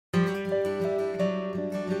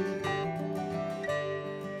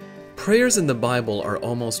Prayers in the Bible are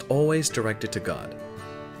almost always directed to God.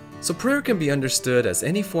 So prayer can be understood as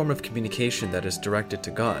any form of communication that is directed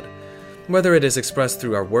to God, whether it is expressed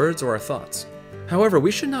through our words or our thoughts. However,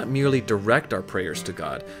 we should not merely direct our prayers to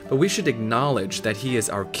God, but we should acknowledge that He is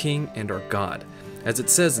our King and our God, as it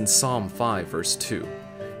says in Psalm 5, verse 2.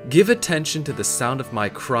 "Give attention to the sound of my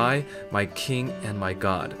cry, my King and my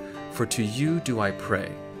God, for to you do I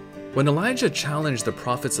pray." When Elijah challenged the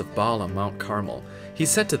prophets of Baal on Mount Carmel, he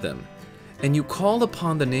said to them, "And you call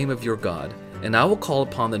upon the name of your God, and I will call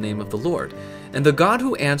upon the name of the Lord, and the God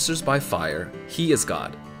who answers by fire, He is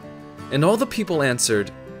God." And all the people answered,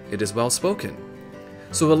 "It is well spoken."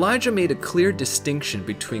 So Elijah made a clear distinction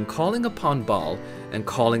between calling upon Baal and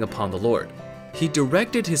calling upon the Lord. He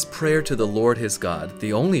directed his prayer to the Lord his God,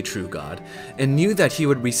 the only true God, and knew that he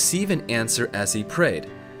would receive an answer as he prayed.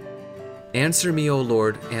 "Answer me, O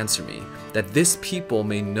Lord, answer me, that this people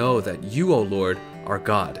may know that you, O Lord, are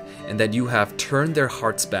God, and that you have turned their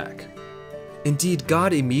hearts back." Indeed,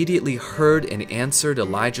 God immediately heard and answered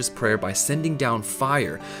Elijah's prayer by sending down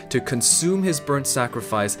fire to consume his burnt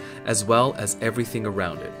sacrifice as well as everything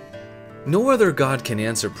around it. No other God can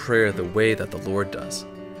answer prayer the way that the Lord does.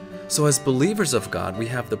 So as believers of God, we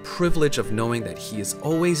have the privilege of knowing that He is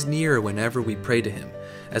always near whenever we pray to Him,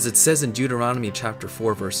 as it says in Deuteronomy chapter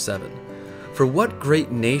 4, verse 7. "For what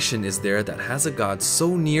great nation is there that has a God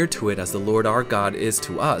so near to it as the Lord our God is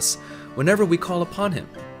to us whenever we call upon Him?"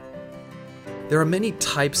 There are many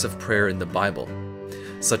types of prayer in the Bible,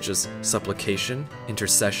 such as supplication,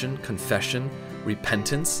 intercession, confession,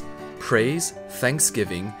 repentance, praise,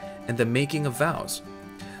 thanksgiving, and the making of vows.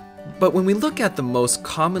 But when we look at the most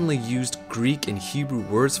commonly used Greek and Hebrew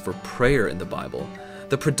words for prayer in the Bible,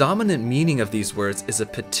 the predominant meaning of these words is a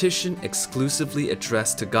petition exclusively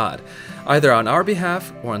addressed to God, either on our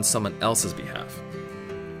behalf or on someone else's behalf.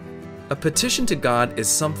 A petition to God is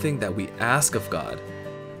something that we ask of God,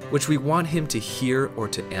 which we want Him to hear or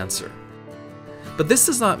to answer. But this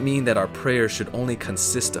does not mean that our prayers should only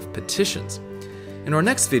consist of petitions. In our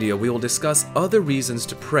next video, we will discuss other reasons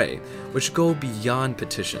to pray, which go beyond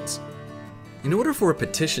petitions. In order for a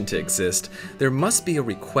petition to exist, there must be a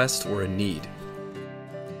request or a need.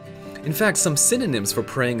 In fact, some synonyms for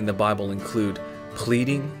praying in the Bible include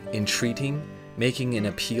pleading, entreating, making an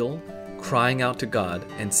appeal, crying out to God,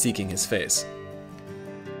 and seeking His face.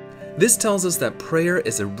 This tells us that prayer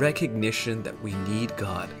is a recognition that we need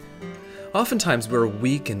God. Oftentimes we're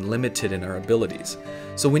weak and limited in our abilities,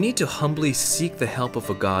 so we need to humbly seek the help of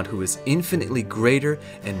a God who is infinitely greater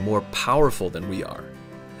and more powerful than we are.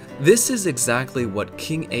 This is exactly what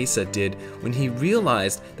King Asa did when he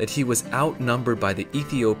realized that he was outnumbered by the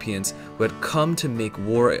Ethiopians who had come to make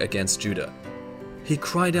war against Judah. He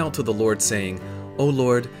cried out to the Lord saying, "O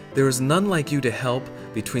Lord, there is none like you to help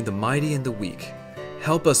between the mighty and the weak.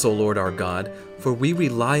 Help us, O Lord our God, for we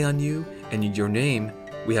rely on you, and in your name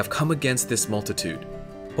we have come against this multitude.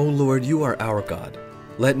 O Lord, you are our God.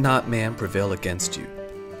 Let not man prevail against you."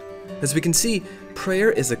 As we can see,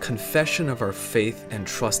 prayer is a confession of our faith and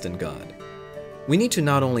trust in God. We need to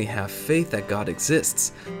not only have faith that God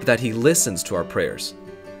exists, but that He listens to our prayers.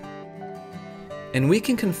 And we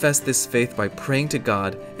can confess this faith by praying to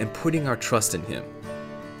God and putting our trust in Him.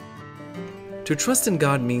 To trust in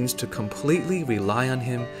God means to completely rely on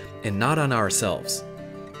Him and not on ourselves.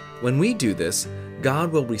 When we do this,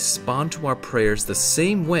 God will respond to our prayers the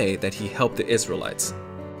same way that He helped the Israelites.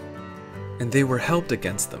 And they were helped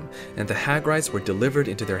against them, and the Hagrites were delivered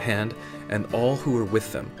into their hand, and all who were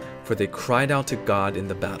with them, for they cried out to God in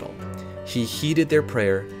the battle. He heeded their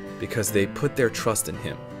prayer because they put their trust in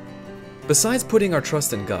Him. Besides putting our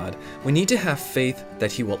trust in God, we need to have faith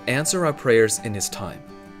that He will answer our prayers in His time.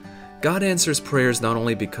 God answers prayers not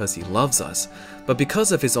only because He loves us, but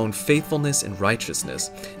because of His own faithfulness and righteousness,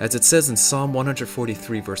 as it says in Psalm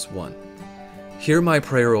 143, verse 1. "Hear my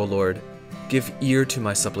prayer, O Lord. Give ear to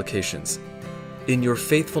my supplications. In your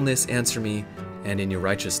faithfulness answer me, and in your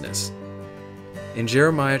righteousness." In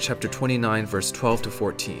Jeremiah chapter 29, verse 12 to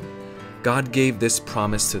 14, God gave this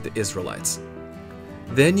promise to the Israelites.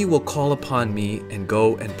 "Then you will call upon me and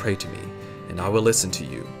go and pray to me, and I will listen to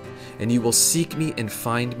you. And you will seek me and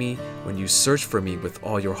find me when you search for me with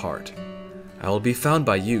all your heart. I will be found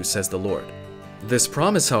by you, says the Lord." This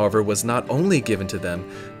promise, however, was not only given to them,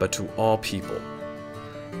 but to all people.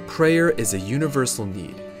 Prayer is a universal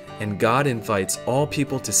need, and God invites all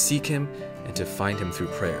people to seek Him and to find Him through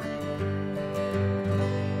prayer.